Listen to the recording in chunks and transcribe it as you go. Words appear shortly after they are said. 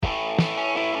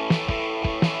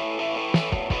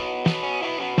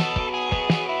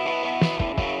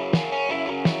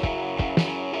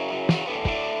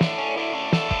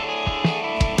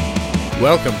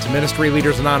Welcome to Ministry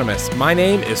Leaders Anonymous. My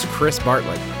name is Chris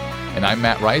Bartlett. And I'm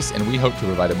Matt Rice, and we hope to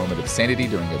provide a moment of sanity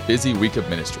during a busy week of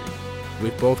ministry.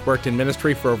 We've both worked in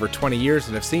ministry for over 20 years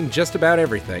and have seen just about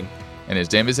everything. And as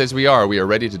damaged as we are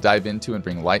ready to dive into and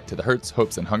bring light to the hurts,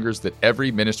 hopes, and hungers that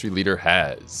every ministry leader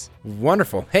has.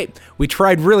 Wonderful. Hey, we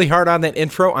tried really hard on that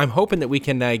intro. I'm hoping that we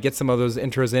can get some of those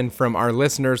intros in from our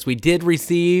listeners. We did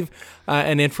receive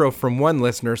an intro from one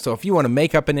listener, so if you want to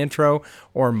make up an intro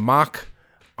or mock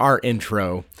our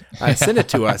intro, send it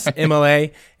to us,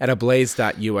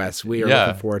 mla@ablaze.us. We are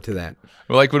looking forward to that.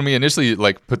 Well, like when we initially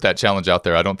put that challenge out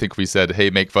there, I don't think we said, hey,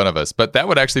 make fun of us, but that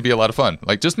would actually be a lot of fun.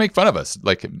 Just make fun of us,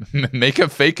 make a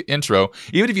fake intro,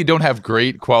 even if you don't have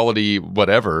great quality,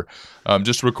 whatever,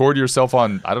 just record yourself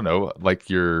on, I don't know,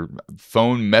 your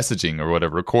phone messaging or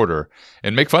whatever, recorder,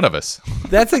 and make fun of us.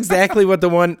 That's exactly what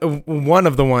one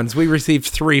of the ones, we received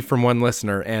 3 from one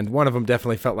listener, and one of them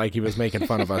definitely felt like he was making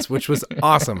fun of us, which was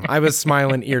awesome. I was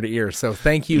smiling ear to ear. So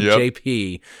thank you,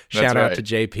 JP. Shout out to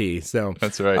JP. So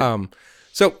that's right.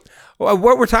 So what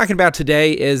we're talking about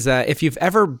today is if you've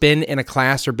ever been in a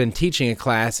class or been teaching a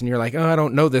class and you're like, oh, I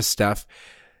don't know this stuff,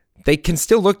 they can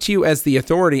still look to you as the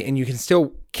authority, and you can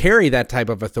still carry that type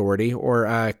of authority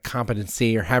or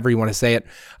competency or however you want to say it,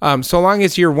 so long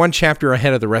as you're one chapter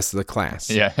ahead of the rest of the class.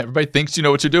 Yeah, everybody thinks you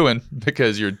know what you're doing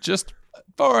because you're just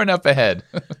far enough ahead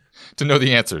to know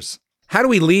the answers. How do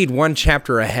we lead one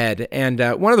chapter ahead? And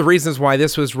one of the reasons why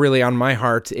this was really on my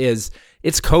heart is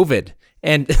it's COVID.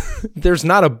 And there's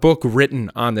not a book written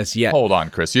on this yet. Hold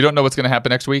on, Chris. You don't know what's going to happen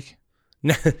next week?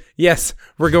 Yes,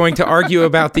 we're going to argue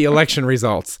about the election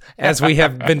results, as we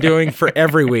have been doing for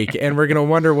every week. And we're going to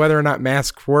wonder whether or not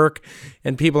masks work.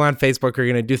 And people on Facebook are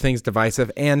going to do things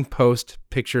divisive and post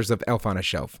pictures of Elf on a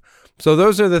Shelf. So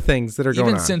those are the things that are going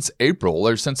on. Even since April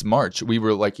or since March, we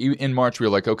were in March, we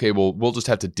were like, okay, well, we'll just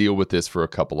have to deal with this for a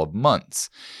couple of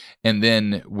months. And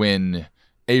then when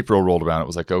April rolled around, it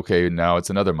was like, okay, now it's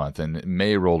another month. And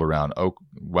May rolled around. Oh,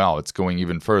 wow, it's going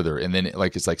even further. And then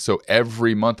so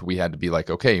every month we had to be like,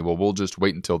 okay, well, we'll just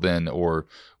wait until then, or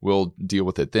we'll deal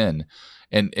with it then.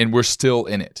 And we're still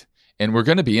in it. And we're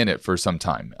going to be in it for some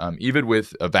time. Even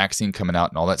with a vaccine coming out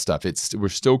and all that stuff, we're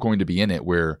still going to be in it,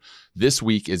 where this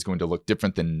week is going to look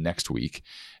different than next week.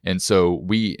 And so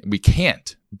we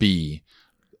can't be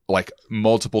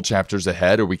multiple chapters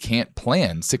ahead, or we can't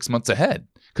plan 6 months ahead.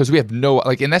 Because we have no,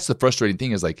 and that's the frustrating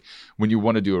thing is when you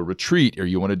want to do a retreat or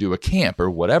you want to do a camp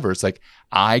or whatever, it's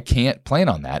I can't plan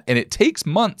on that. And it takes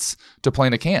months to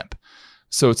plan a camp.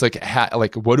 So it's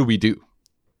what do we do?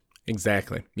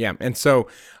 Exactly. Yeah. And so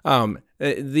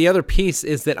the other piece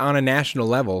is that on a national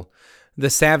level, the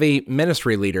savvy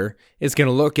ministry leader is going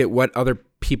to look at what other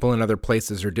people in other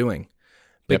places are doing.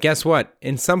 But guess what?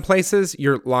 In some places,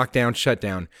 you're locked down, shut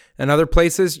down. In other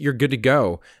places, you're good to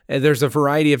go. And there's a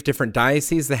variety of different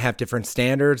dioceses that have different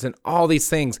standards and all these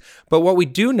things. But what we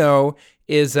do know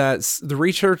is the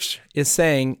research is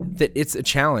saying that it's a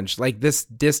challenge. This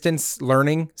distance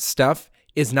learning stuff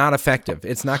is not effective.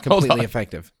 It's not completely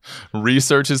effective.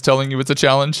 Research is telling you it's a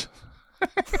challenge?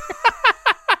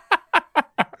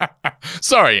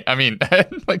 Sorry, I mean,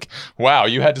 wow,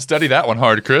 you had to study that one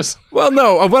hard, Chris. Well,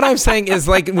 no, what I'm saying is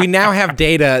we now have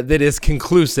data that is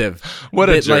conclusive. What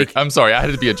a jerk. I'm sorry, I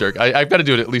had to be a jerk. I've got to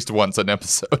do it at least once an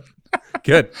episode.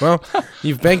 Good. Well,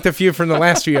 you've banked a few from the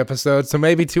last few episodes, so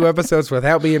maybe 2 episodes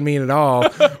without being mean at all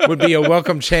would be a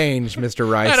welcome change, Mr.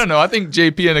 Rice. I don't know. I think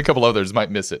JP and a couple others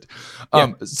might miss it.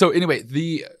 So anyway,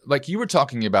 you were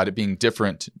talking about it being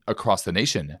different across the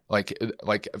nation.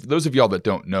 Those of y'all that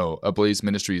don't know, Ablaze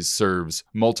Ministries serves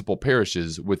multiple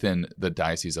parishes within the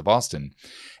Diocese of Austin.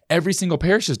 Every single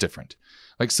parish is different.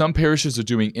 Some parishes are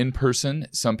doing in person,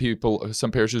 some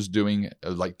parishes are doing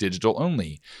digital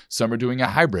only, some are doing a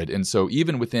hybrid. And so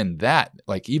even within that,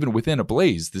 even within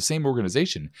Ablaze, the same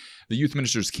organization, the youth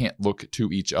ministers can't look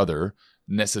to each other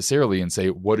necessarily and say,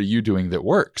 what are you doing that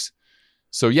works?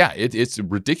 So yeah, it's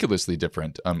ridiculously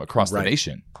different across the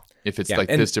nation. If it's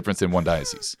this difference in one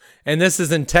diocese. And this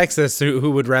is in Texas,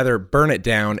 who would rather burn it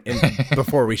down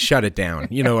before we shut it down.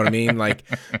 You know what I mean?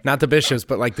 Not the bishops,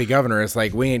 but the governor is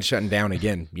we ain't shutting down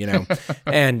again,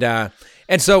 And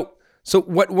so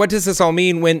what does this all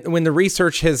mean when the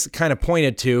research has kind of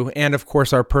pointed to, and of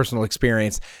course our personal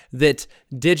experience, that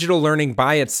digital learning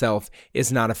by itself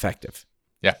is not effective?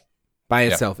 By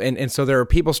itself. Yeah. And so there are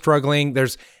people struggling.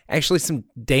 There's actually some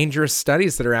dangerous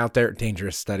studies that are out there,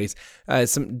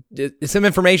 some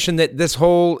information that this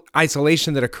whole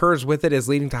isolation that occurs with it is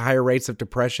leading to higher rates of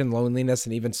depression, loneliness,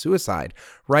 and even suicide,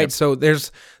 right? Yep. So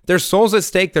there's souls at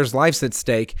stake, there's lives at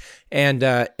stake, and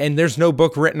there's no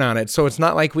book written on it. So it's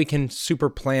not like we can super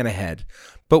plan ahead.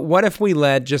 But what if we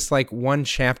led just like one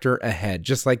chapter ahead,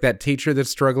 just like that teacher that's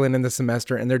struggling in the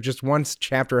semester and they're just one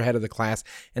chapter ahead of the class,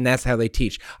 and that's how they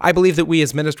teach? I believe that we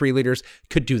as ministry leaders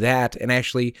could do that and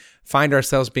actually find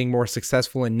ourselves being more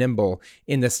successful and nimble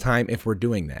in this time if we're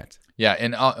doing that. Yeah,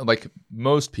 and like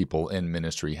most people in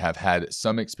ministry have had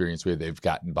some experience where they've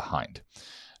gotten behind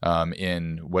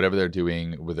in whatever they're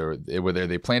doing, whether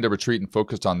they planned a retreat and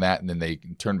focused on that, and then they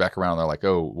turn back around and they're like,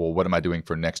 oh, well, what am I doing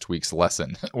for next week's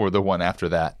lesson or the one after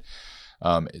that?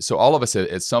 So all of us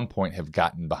at some point have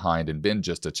gotten behind and been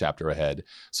just a chapter ahead.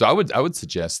 So I would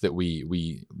suggest that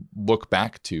we look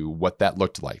back to what that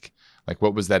looked like. Like,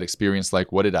 what was that experience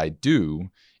like? What did I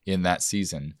do in that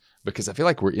season? Because I feel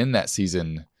like we're in that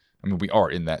season. I mean, we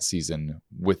are in that season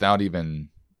without even,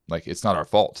 like, it's not our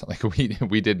fault. Like,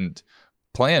 we didn't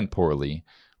plan poorly.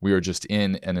 We are just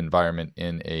in an environment,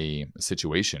 in a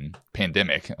situation,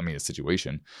 a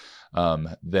situation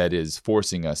that is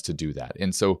forcing us to do that.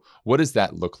 And so what does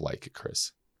that look like,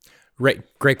 Chris?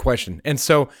 Great question. And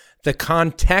so the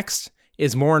context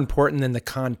is more important than the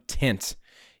content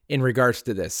in regards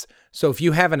to this. So if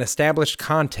you have an established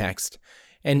context,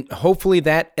 and hopefully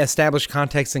that established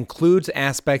context includes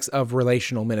aspects of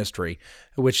relational ministry,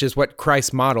 which is what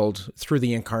Christ modeled through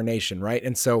the incarnation, right?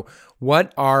 And so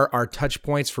what are our touch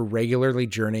points for regularly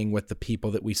journeying with the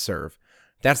people that we serve?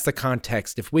 That's the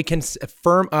context. If we can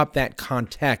firm up that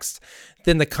context,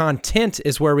 then the content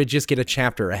is where we just get a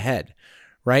chapter ahead,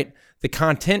 right? The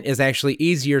content is actually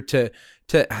easier to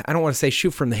I don't want to say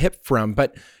shoot from the hip from,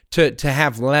 but to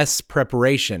have less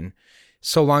preparation,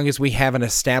 so long as we have an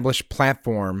established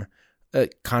platform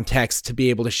context to be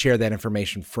able to share that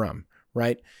information from,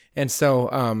 right? And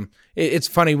so it's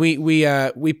funny,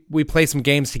 we play some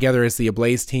games together as the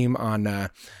Ablaze team on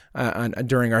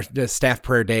during our staff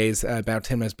prayer days about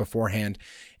 10 minutes beforehand.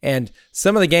 And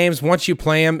some of the games, once you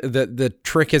play them, the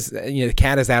trick is, the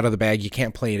cat is out of the bag. You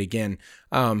can't play it again.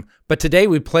 But today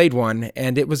we played one,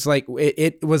 and it was like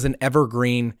it was an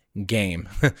evergreen game.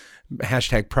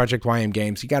 Hashtag Project YM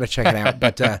Games. You got to check it out.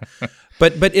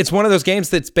 But it's one of those games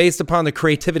that's based upon the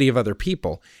creativity of other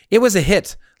people. It was a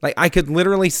hit. Like, I could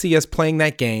literally see us playing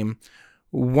that game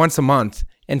once a month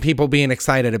and people being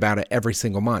excited about it every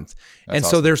single month. That's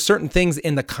awesome. So there's certain things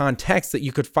in the context that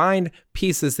you could find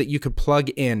pieces that you could plug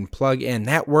in.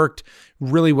 That worked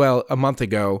really well a month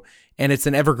ago. And it's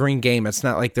an evergreen game. It's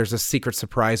not like there's a secret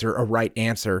surprise or a right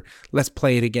answer. Let's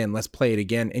play it again.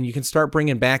 And you can start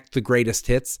bringing back the greatest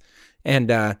hits. And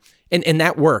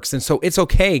that works. And so it's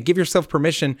okay. Give yourself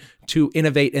permission to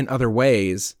innovate in other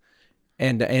ways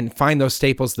and find those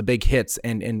staples, the big hits,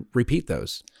 and repeat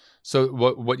those. So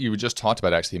what you just talked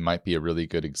about actually might be a really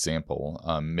good example,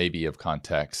 maybe of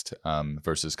context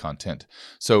versus content.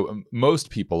 So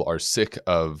most people are sick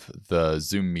of the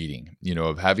Zoom meeting,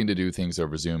 of having to do things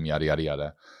over Zoom, yada, yada,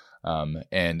 yada.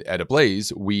 And at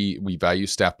Ablaze, we value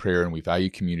staff prayer and we value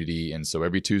community. And so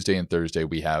every Tuesday and Thursday,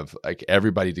 we have like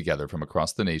everybody together from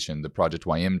across the nation, the Project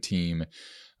YM team,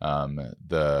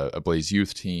 the Ablaze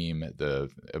youth team,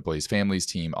 the Ablaze families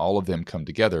team, all of them come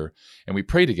together and we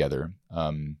pray together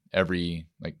every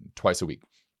twice a week.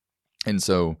 And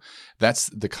so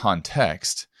that's the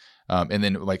context. And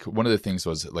then one of the things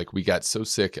was we got so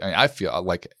sick. I feel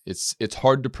like it's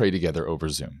hard to pray together over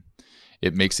Zoom.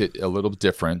 It makes it a little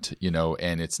different,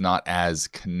 and it's not as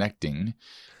connecting.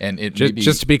 And it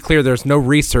just to be clear, there's no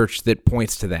research that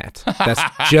points to that.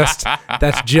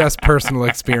 That's just personal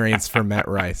experience from Matt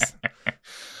Rice.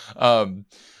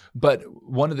 But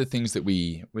one of the things that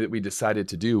we decided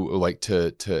to do,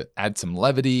 to add some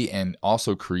levity and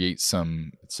also create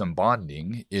some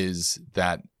bonding, is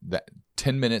that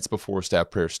 10 minutes before staff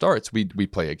prayer starts, we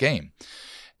play a game.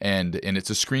 And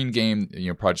it's a screen game,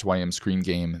 Project YM screen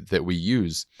game that we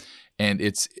use. And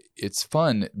it's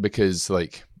fun because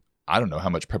I don't know how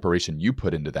much preparation you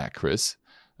put into that, Chris.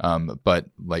 But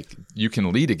you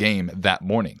can lead a game that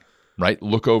morning, right?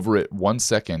 Look over it 1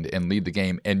 second and lead the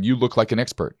game, and you look like an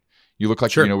expert. You look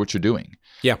like Sure. You know what you're doing.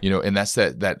 Yeah. And that's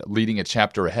that leading a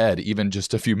chapter ahead, even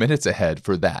just a few minutes ahead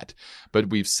for that. But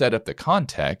we've set up the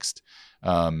context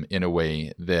in a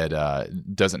way that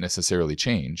doesn't necessarily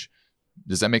change.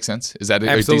 Does that make sense? Is that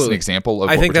a decent example of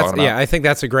what we're talking about? Yeah, I think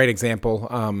that's a great example.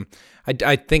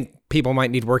 I think people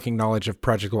might need working knowledge of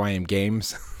Project YM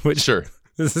Games, which Sure.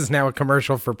 This is now a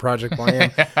commercial for Project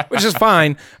YM, which is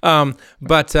fine.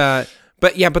 But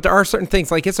there are certain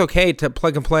things, it's okay to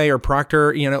plug and play or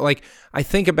proctor. I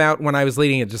think about when I was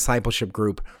leading a discipleship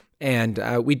group, and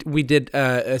we did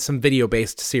some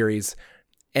video-based series,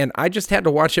 and I just had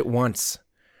to watch it once.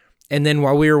 And then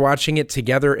while we were watching it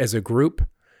together as a group,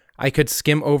 I could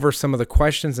skim over some of the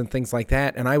questions and things like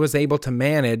that. And I was able to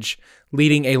manage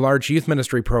leading a large youth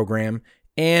ministry program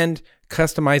and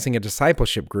customizing a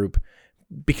discipleship group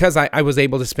because I was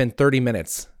able to spend 30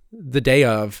 minutes the day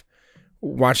of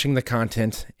watching the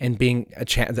content and being a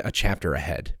chapter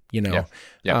ahead, you know?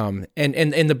 Yeah.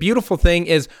 And the beautiful thing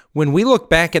is when we look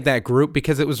back at that group,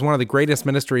 because it was one of the greatest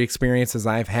ministry experiences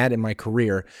I've had in my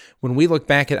career. When we look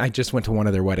back I just went to one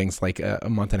of their weddings like a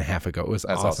month and a half ago. It was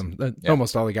awesome.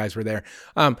 Almost all the guys were there.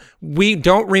 We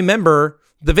don't remember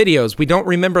the videos. We don't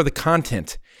remember the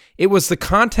content. It was the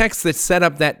context that set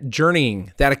up that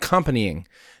journeying, that accompanying,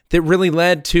 that really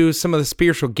led to some of the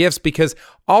spiritual gifts, because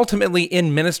ultimately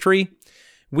in ministry,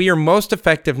 we are most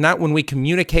effective not when we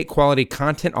communicate quality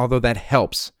content, although that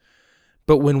helps,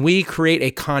 but when we create a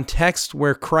context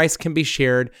where Christ can be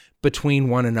shared between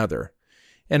one another.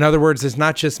 In other words, it's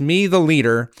not just me, the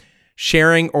leader,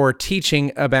 sharing or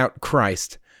teaching about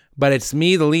Christ, but it's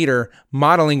me, the leader,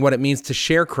 modeling what it means to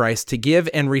share Christ, to give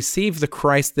and receive the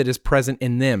Christ that is present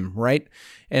in them, right?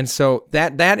 And so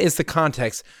that is the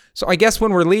context. So I guess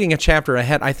when we're leading a chapter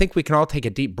ahead, I think we can all take a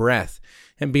deep breath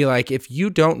and be like, if you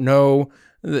don't know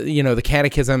the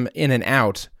catechism in and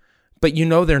out, but you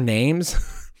know their names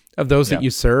of those that you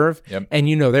serve, and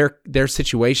you know their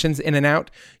situations in and out,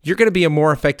 you're going to be a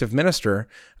more effective minister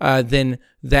than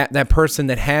that person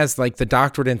that has like the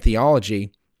doctorate in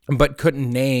theology but couldn't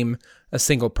name a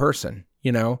single person,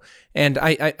 you know? And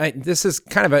I this is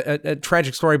kind of a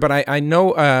tragic story, but I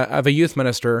know of a youth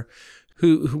minister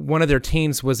who one of their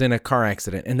teens was in a car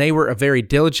accident, and they were a very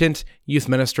diligent youth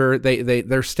minister.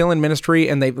 They're still in ministry,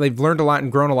 and they've learned a lot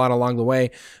and grown a lot along the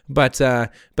way. But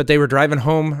they were driving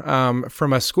home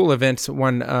from a school event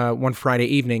one Friday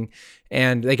evening,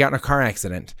 and they got in a car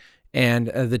accident, and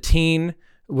the teen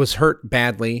was hurt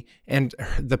badly, and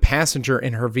the passenger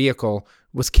in her vehicle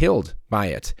was killed by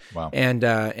it. Wow.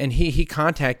 And he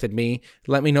contacted me,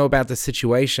 let me know about the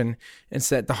situation, and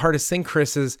said the hardest thing,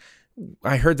 Chris, is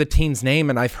I heard the teen's name,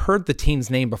 and I've heard the teen's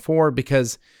name before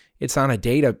because it's on a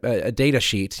data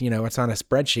sheet, it's on a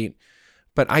spreadsheet,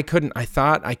 but I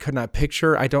could not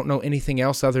picture, I don't know anything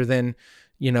else other than,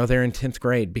 they're in 10th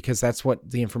grade, because that's what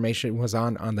the information was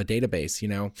on the database,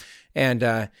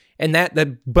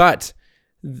 but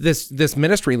this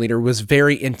ministry leader was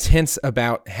very intense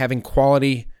about having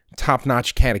quality,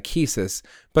 top-notch catechesis,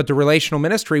 but the relational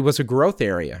ministry was a growth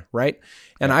area, right?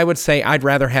 And I would say I'd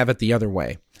rather have it the other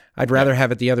way. I'd rather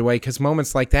have it the other way, because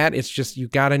moments like that, it's just you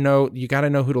got to know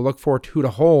who to look for, who to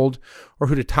hold, or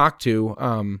who to talk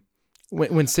to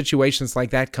when situations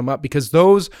like that come up, because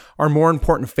those are more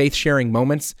important faith-sharing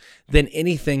moments than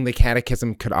anything the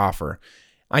catechism could offer.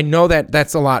 I know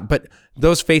that's a lot, but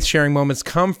those faith-sharing moments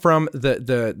come from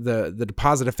the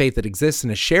deposit of faith that exists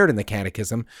and is shared in the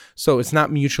catechism, so it's not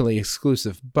mutually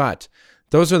exclusive. But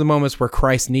those are the moments where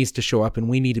Christ needs to show up, and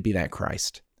we need to be that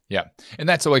Christ. Yeah. And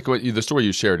that's like the story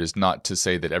you shared is not to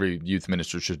say that every youth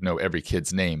minister should know every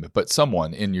kid's name, but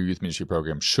someone in your youth ministry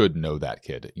program should know that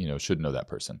kid, should know that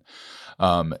person.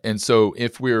 And so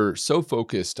if we're so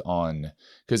focused on,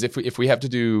 because if we have to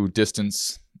do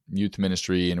distance youth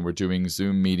ministry and we're doing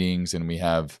Zoom meetings and we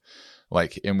have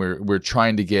and we're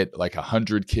trying to get like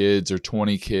 100 kids or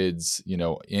 20 kids,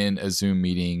 in a Zoom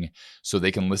meeting so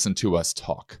they can listen to us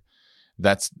talk.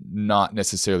 That's not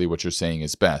necessarily what you're saying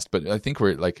is best, but I think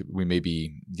we may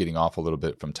be getting off a little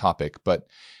bit from topic, but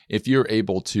if you're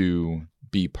able to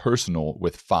be personal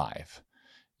with 5,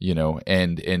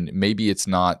 and maybe it's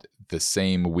not the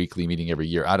same weekly meeting every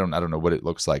year. I don't know what it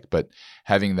looks like, but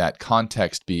having that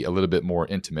context be a little bit more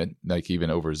intimate, like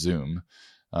even over Zoom,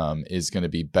 is going to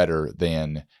be better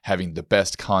than having the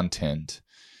best content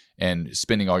and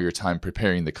spending all your time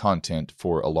preparing the content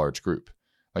for a large group.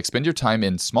 Like spend your time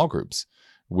in small groups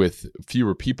with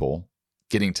fewer people,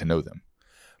 getting to know them.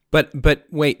 But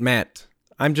wait, Matt,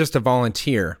 I'm just a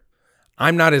volunteer.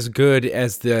 I'm not as good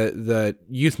as the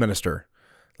youth minister.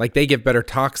 Like they give better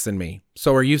talks than me.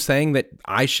 So are you saying that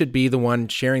I should be the one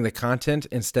sharing the content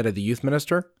instead of the youth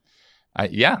minister?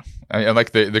 Yeah. I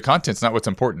like the content's not what's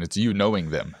important. It's you knowing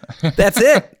them. That's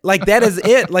it. Like that is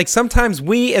it. Like sometimes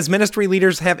we as ministry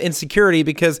leaders have insecurity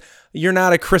because you're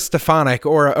not a Chris Stefanik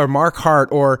or a Mark Hart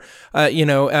or,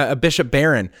 a Bishop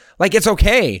Barron. Like it's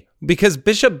okay because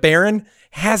Bishop Barron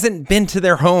hasn't been to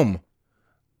their home.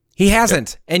 He hasn't.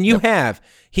 Yep. And you have.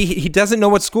 He doesn't know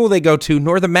what school they go to,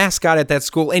 nor the mascot at that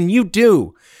school. And you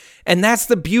do. And that's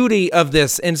the beauty of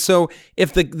this. And so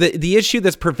if the issue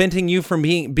that's preventing you from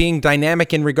being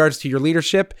dynamic in regards to your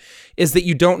leadership is that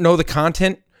you don't know the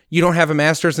content, you don't have a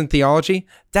master's in theology,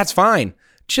 that's fine.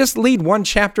 just lead one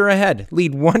chapter ahead.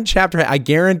 Lead one chapter ahead. I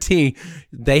guarantee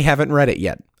they haven't read it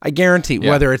yet. I guarantee,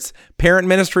 whether it's parent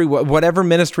ministry, whatever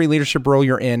ministry leadership role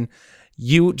you're in,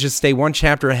 you just stay one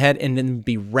chapter ahead and then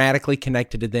be radically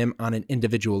connected to them on an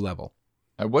individual level.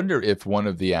 I wonder if one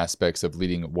of the aspects of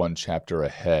leading one chapter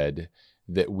ahead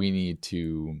that we need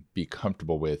to be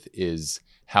comfortable with is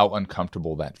how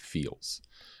uncomfortable that feels.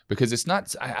 Because it's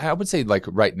not, I would say, like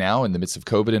right now in the midst of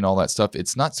COVID and all that stuff,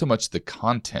 it's not so much the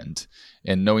content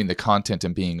and knowing the content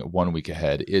and being 1 week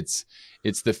ahead. It's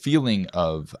the feeling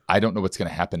of, I don't know what's going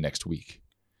to happen next week.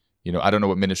 I don't know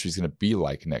what ministry is going to be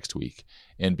like next week,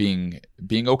 and being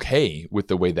okay with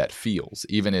the way that feels,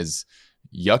 even as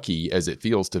yucky as it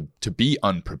feels to be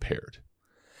unprepared.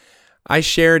 I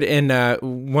shared in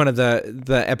one of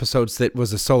the episodes that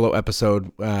was a solo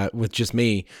episode with just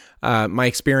me, my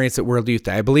experience at World Youth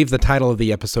Day. I believe the title of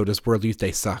the episode is World Youth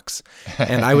Day Sucks.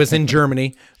 And I was in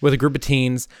Germany with a group of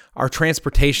teens. Our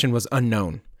transportation was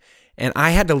unknown. And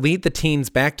I had to lead the teens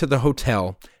back to the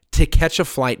hotel to catch a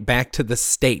flight back to the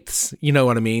States. You know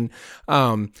what I mean?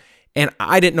 And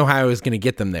I didn't know how I was going to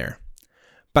get them there.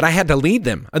 But I had to lead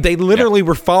them. They literally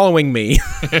were following me.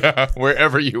 Yeah,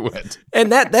 wherever you went.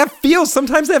 And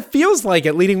sometimes that feels like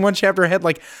it, leading one chapter ahead.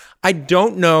 Like, I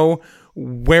don't know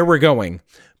where we're going,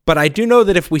 but I do know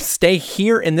that if we stay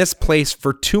here in this place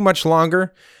for too much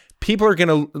longer, people are going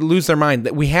to lose their mind.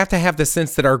 That we have to have the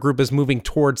sense that our group is moving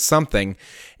towards something.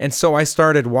 And so I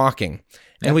started walking,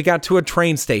 and we got to a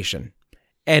train station,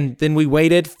 and then we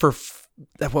waited for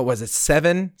what was it,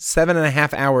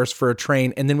 7.5 hours for a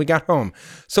train, and then we got home.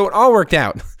 So it all worked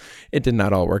out. It did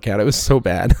not all work out. It was so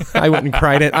bad. I went and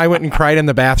cried in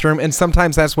the bathroom, and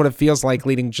sometimes that's what it feels like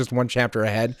leading just one chapter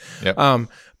ahead. Yep.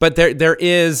 But there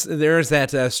is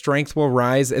that strength will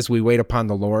rise as we wait upon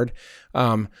the Lord.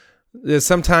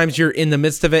 Sometimes you're in the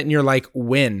midst of it and you're like,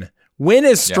 when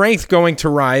is strength going to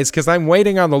rise? Because I'm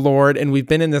waiting on the Lord, and we've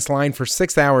been in this line for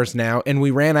 6 hours now, and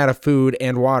we ran out of food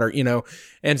and water,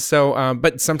 And so,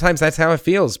 but sometimes that's how it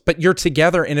feels. But you're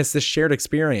together, and it's this shared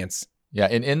experience. Yeah,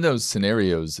 and in those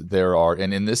scenarios,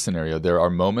 and in this scenario, there are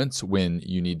moments when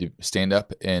you need to stand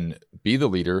up and be the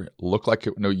leader, look like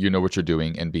you know what you're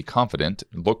doing, and be confident,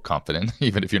 look confident,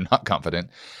 even if you're not confident.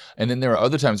 And then there are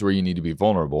other times where you need to be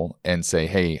vulnerable and say,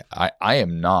 hey, I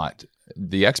am not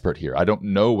the expert here. I don't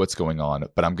know what's going on,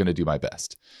 but I'm going to do my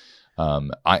best. Does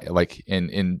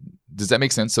that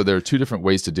make sense? So there are two different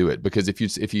ways to do it, because if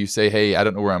you say, hey, I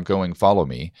don't know where I'm going, follow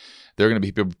me, there are going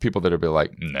to be people that will be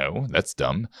like, no, that's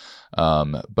dumb.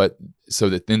 But so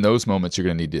that in those moments, you're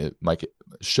going to need to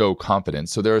show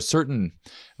confidence. So there are certain,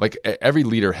 every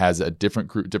leader has a different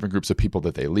groups of people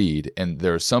that they lead. And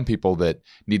there are some people that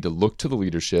need to look to the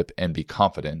leadership and be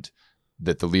confident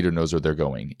that the leader knows where they're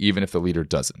going, even if the leader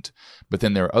doesn't. But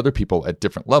then there are other people at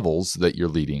different levels that you're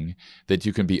leading that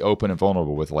you can be open and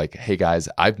vulnerable with, like, hey guys,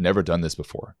 I've never done this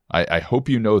before. I hope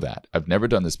you know that. I've never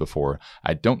done this before.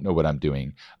 I don't know what I'm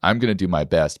doing. I'm going to do my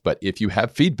best. But if you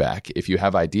have feedback, if you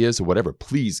have ideas or whatever,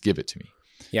 please give it to me.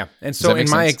 Yeah. And so in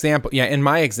my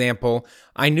example,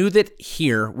 I knew that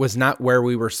here was not where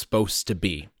we were supposed to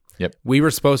be. Yep. We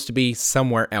were supposed to be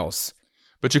somewhere else.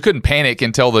 But you couldn't panic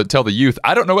and tell the youth,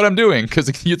 I don't know what I'm doing, because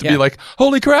you have to be like,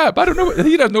 holy crap, I don't know.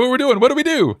 He doesn't know what we're doing. What do we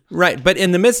do? Right. But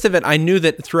in the midst of it, I knew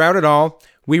that throughout it all,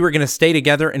 we were going to stay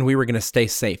together and we were going to stay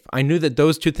safe. I knew that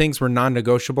those two things were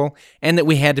non-negotiable and that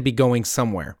we had to be going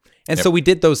somewhere. And so we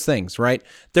did those things, right?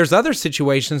 There's other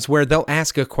situations where they'll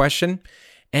ask a question,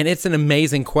 and it's an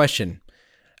amazing question.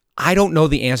 I don't know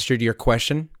the answer to your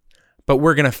question, but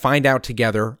we're going to find out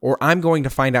together, or I'm going to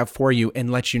find out for you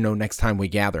and let you know next time we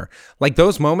gather. Like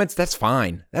those moments, that's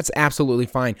fine. That's absolutely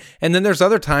fine. And then there's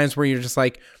other times where you're just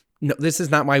like, no, this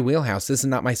is not my wheelhouse. This is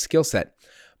not my skill set.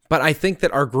 But I think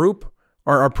that our group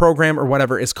or our program or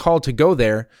whatever is called to go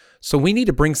there. So we need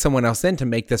to bring someone else in to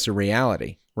make this a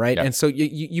reality, right? Yeah. And so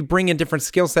you bring in different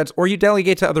skill sets, or you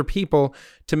delegate to other people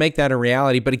to make that a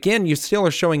reality. But again, you still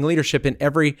are showing leadership in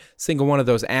every single one of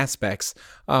those aspects.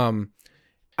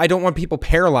 I don't want people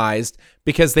paralyzed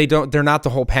because they're not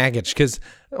the whole package, because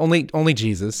only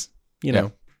Jesus, you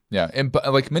know. Yeah. And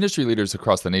ministry leaders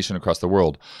across the nation, across the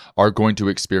world are going to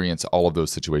experience all of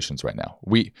those situations right now.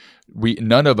 We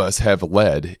none of us have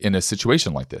led in a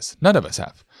situation like this. None of us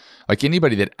have. Like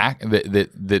anybody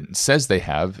that says they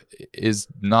have is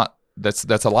not, that's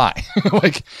a lie.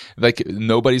 like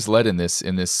nobody's led in this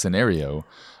scenario.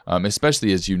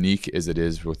 especially as unique as it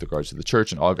is with regards to the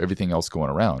church and everything else going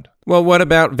around. Well, what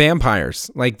about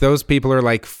vampires? Like those people are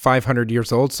like 500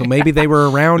 years old, so maybe they were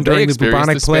around during the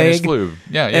bubonic plague. Spanish flu.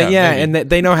 Yeah, and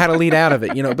they know how to lead out of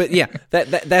it, But yeah,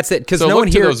 that's it. Because so no look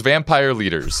one to here those vampire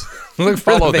leaders. Look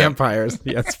for follow the vampires.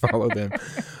 them. Yes, follow them.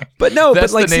 But no,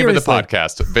 that's but like the name seriously. of the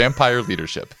podcast: Vampire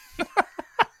Leadership.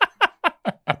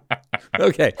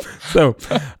 Okay, so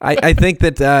I think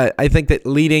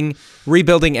that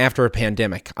rebuilding after a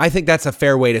pandemic, I think that's a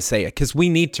fair way to say it, because we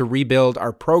need to rebuild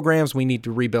our programs, we need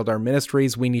to rebuild our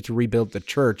ministries, we need to rebuild the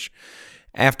church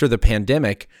after the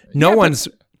pandemic. No one's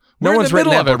written in the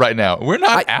middle of it right now. We're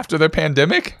not after the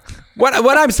pandemic.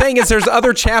 What I'm saying is there's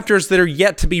other chapters that are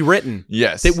yet to be written.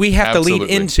 Yes, that we have absolutely.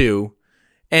 to lead into.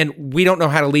 And we don't know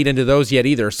how to lead into those yet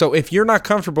either. So if you're not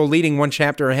comfortable leading one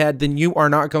chapter ahead, then you are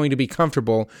not going to be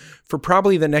comfortable for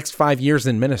probably the next 5 years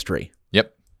in ministry.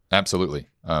 Yep, absolutely.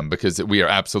 Because we are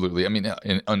absolutely,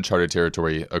 in uncharted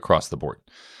territory across the board.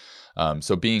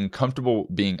 So being comfortable,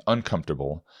 being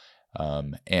uncomfortable,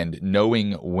 and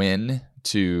knowing when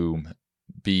to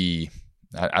be,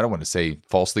 I don't want to say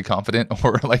falsely confident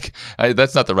or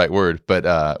that's not the right word,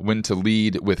 but when to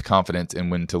lead with confidence and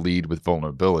when to lead with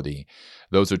vulnerability.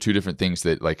 Those are two different things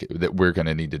that we're going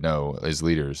to need to know as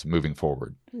leaders moving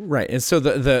forward. Right. And so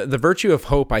the virtue of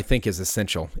hope, I think, is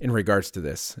essential in regards to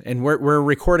this. And we're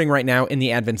recording right now in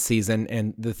the Advent season,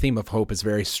 and the theme of hope is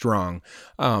very strong.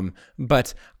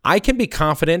 But I can be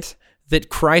confident that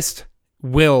Christ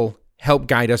will help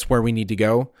guide us where we need to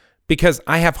go because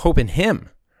I have hope in him,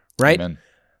 right? Amen.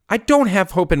 I don't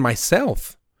have hope in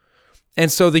myself. And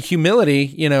so the humility,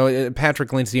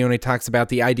 Patrick Lencioni talks about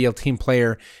the ideal team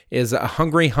player is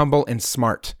hungry, humble, and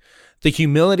smart. The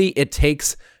humility it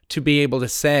takes to be able to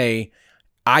say,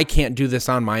 I can't do this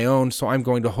on my own, so I'm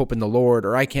going to hope in the Lord,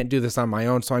 or I can't do this on my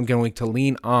own, so I'm going to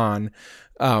lean on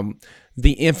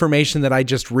the information that I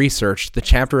just researched, the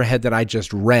chapter ahead that I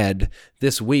just read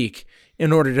this week,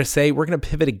 in order to say, we're going to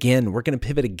pivot again. We're going to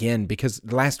pivot again because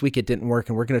last week it didn't work,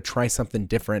 and we're going to try something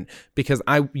different because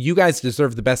you guys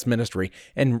deserve the best ministry,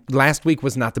 and last week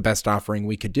was not the best offering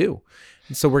we could do.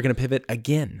 And so we're going to pivot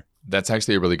again. That's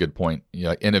actually a really good point.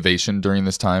 Innovation during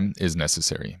this time is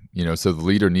necessary. So the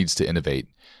leader needs to innovate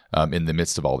in the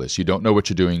midst of all this. You don't know what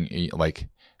you're doing,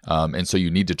 and so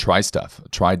you need to try stuff,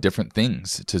 try different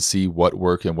things to see what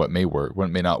work and what may work,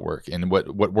 what may not work. And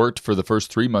what worked for the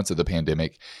first 3 months of the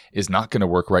pandemic is not going to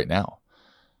work right now.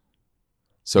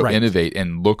 So right. Innovate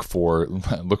and look for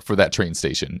that train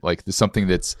station, something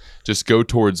that's just go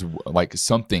towards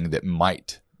something that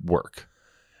might work.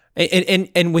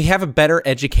 And we have a better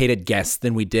educated guess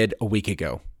than we did a week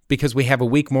ago, because we have a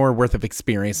week more worth of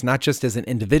experience, not just as an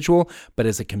individual, but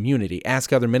as a community.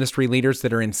 Ask other ministry leaders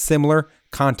that are in similar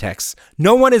contexts.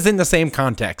 No one is in the same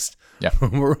context. Yeah.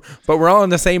 But we're all in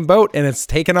the same boat, and it's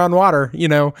taking on water,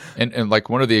 And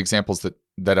one of the examples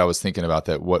that I was thinking about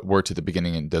that what worked at the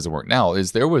beginning and doesn't work now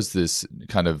is there was this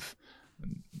kind of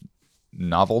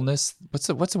novelness. What's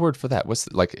the word for that? What's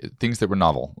things that were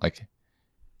novel,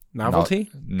 Novelty?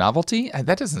 Novelty?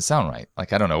 That doesn't sound right.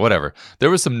 I don't know, whatever. There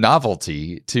was some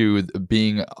novelty to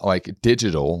being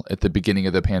digital at the beginning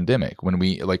of the pandemic when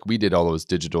we did all those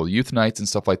digital youth nights and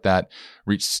stuff like that,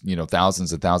 reached,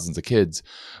 thousands and thousands of kids.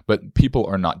 But people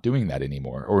are not doing that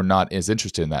anymore or not as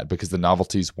interested in that because the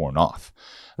novelty's worn off.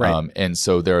 Right. And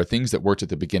so there are things that worked at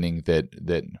the beginning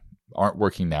that aren't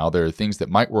working now. There are things that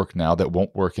might work now that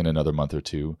won't work in another month or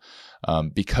two,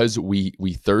 because we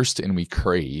thirst and we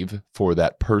crave for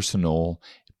that personal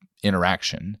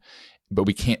interaction, but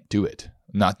we can't do it.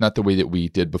 Not the way that we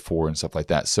did before and stuff like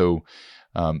that. So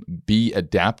be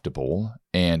adaptable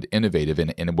and innovative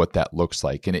in what that looks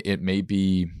like. And it may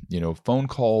be, phone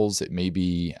calls. It may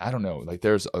be, I don't know,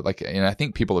 there's and I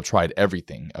think people have tried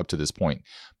everything up to this point,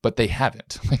 but they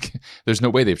haven't. There's no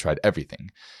way they've tried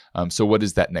everything. So what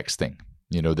is that next thing,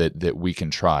 that we can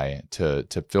try to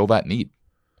fill that need?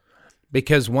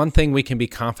 Because one thing we can be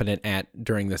confident at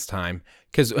during this time,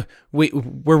 because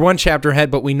we're one chapter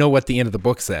ahead, but we know what the end of the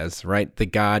book says, right?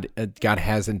 That God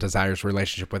has and desires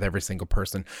relationship with every single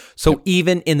person. So yep.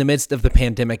 Even in the midst of the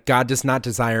pandemic, God does not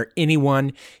desire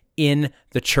anyone in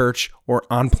the church or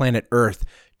on planet Earth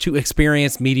to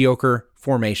experience mediocre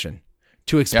formation,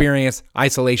 to experience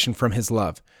isolation from his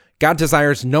love. God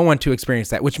desires no one to experience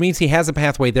that, which means he has a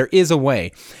pathway. There is a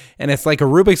way. And it's like a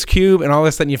Rubik's Cube, and all of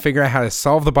a sudden you figure out how to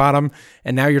solve the bottom,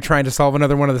 and now you're trying to solve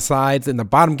another one of the sides, and the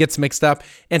bottom gets mixed up.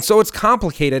 And so it's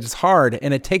complicated, it's hard,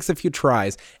 and it takes a few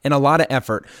tries and a lot of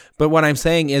effort. But what I'm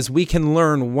saying is we can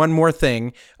learn one more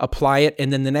thing, apply it,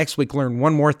 and then the next week learn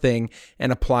one more thing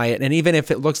and apply it. And even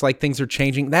if it looks like things are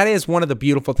changing, that is one of the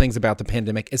beautiful things about the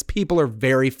pandemic is people are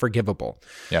very forgivable.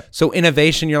 Yeah. So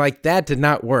innovation, you're like, that did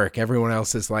not work. Everyone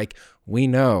else is like, we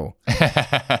know.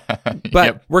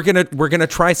 But we're gonna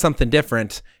try something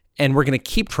different, and we're gonna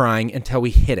keep trying until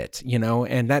we hit it,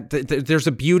 and that there's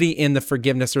a beauty in the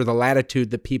forgiveness or the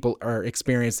latitude that people are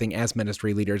experiencing as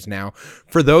ministry leaders now.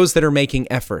 For those that are making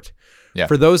effort,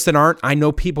 for those that aren't, I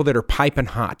know people that are piping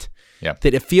hot. Yeah.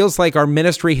 That it feels like our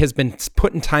ministry has been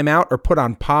put in timeout or put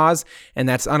on pause, and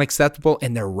that's unacceptable,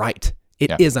 and they're right.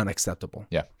 It is unacceptable.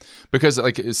 Yeah. Because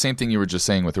same thing you were just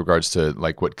saying with regards to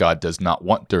like what God does not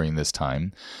want during this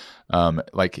time.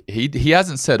 Like he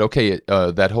hasn't said, okay,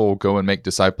 that whole go and make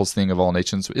disciples thing of all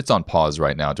nations, it's on pause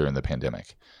right now during the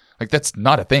pandemic. Like that's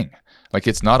not a thing. Like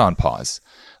it's not on pause.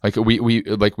 Like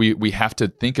we have to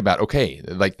think about, okay,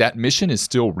 like that mission is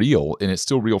still real, and it's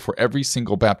still real for every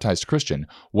single baptized Christian.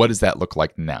 What does that look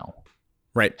like now?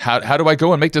 Right. How do I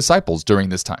go and make disciples during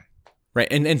this time? Right.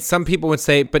 And some people would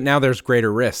say, but now there's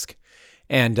greater risk.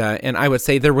 And I would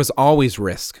say there was always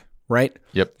risk, right?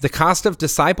 Yep. The cost of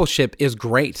discipleship is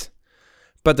great,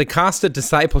 but the cost of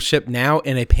discipleship now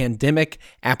in a pandemic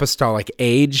apostolic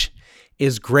age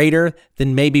is greater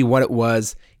than maybe what it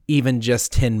was even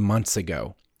just 10 months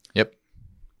ago. Yep.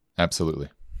 Absolutely.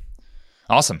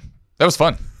 Awesome. That was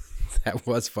fun. That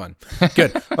was fun.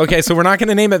 Good. Okay, so we're not going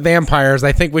to name it vampires.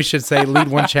 I think we should say lead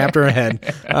one chapter ahead.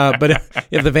 But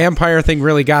if the vampire thing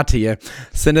really got to you,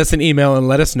 send us an email and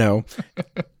let us know.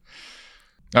 All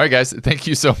right, guys. Thank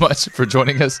you so much for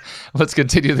joining us. Let's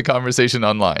continue the conversation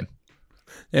online.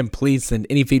 And please send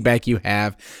any feedback you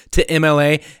have to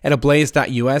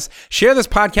mla@ablaze.us. Share this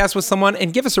podcast with someone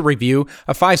and give us a review,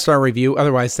 a 5-star review.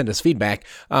 Otherwise, send us feedback.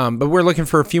 But we're looking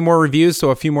for a few more reviews so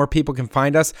a few more people can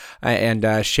find us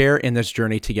and share in this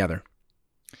journey together.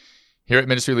 Here at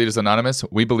Ministry Leaders Anonymous,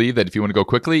 we believe that if you want to go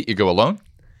quickly, you go alone.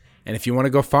 And if you want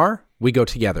to go far, we go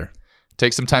together.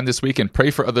 Take some time this week and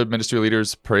pray for other ministry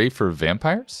leaders. Pray for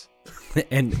vampires.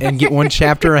 and get one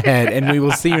chapter ahead. And we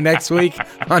will see you next week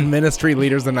on Ministry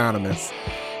Leaders Anonymous.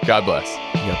 God bless.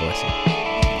 God bless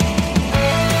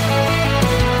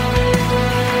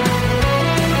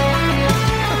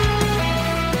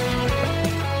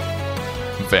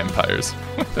you. Vampires.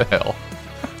 What the hell?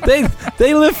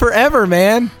 They live forever,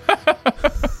 man.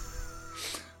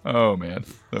 Oh, man.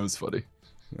 That was funny.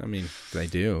 I mean, they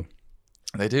do.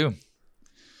 They do.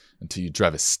 Until you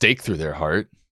drive a stake through their heart.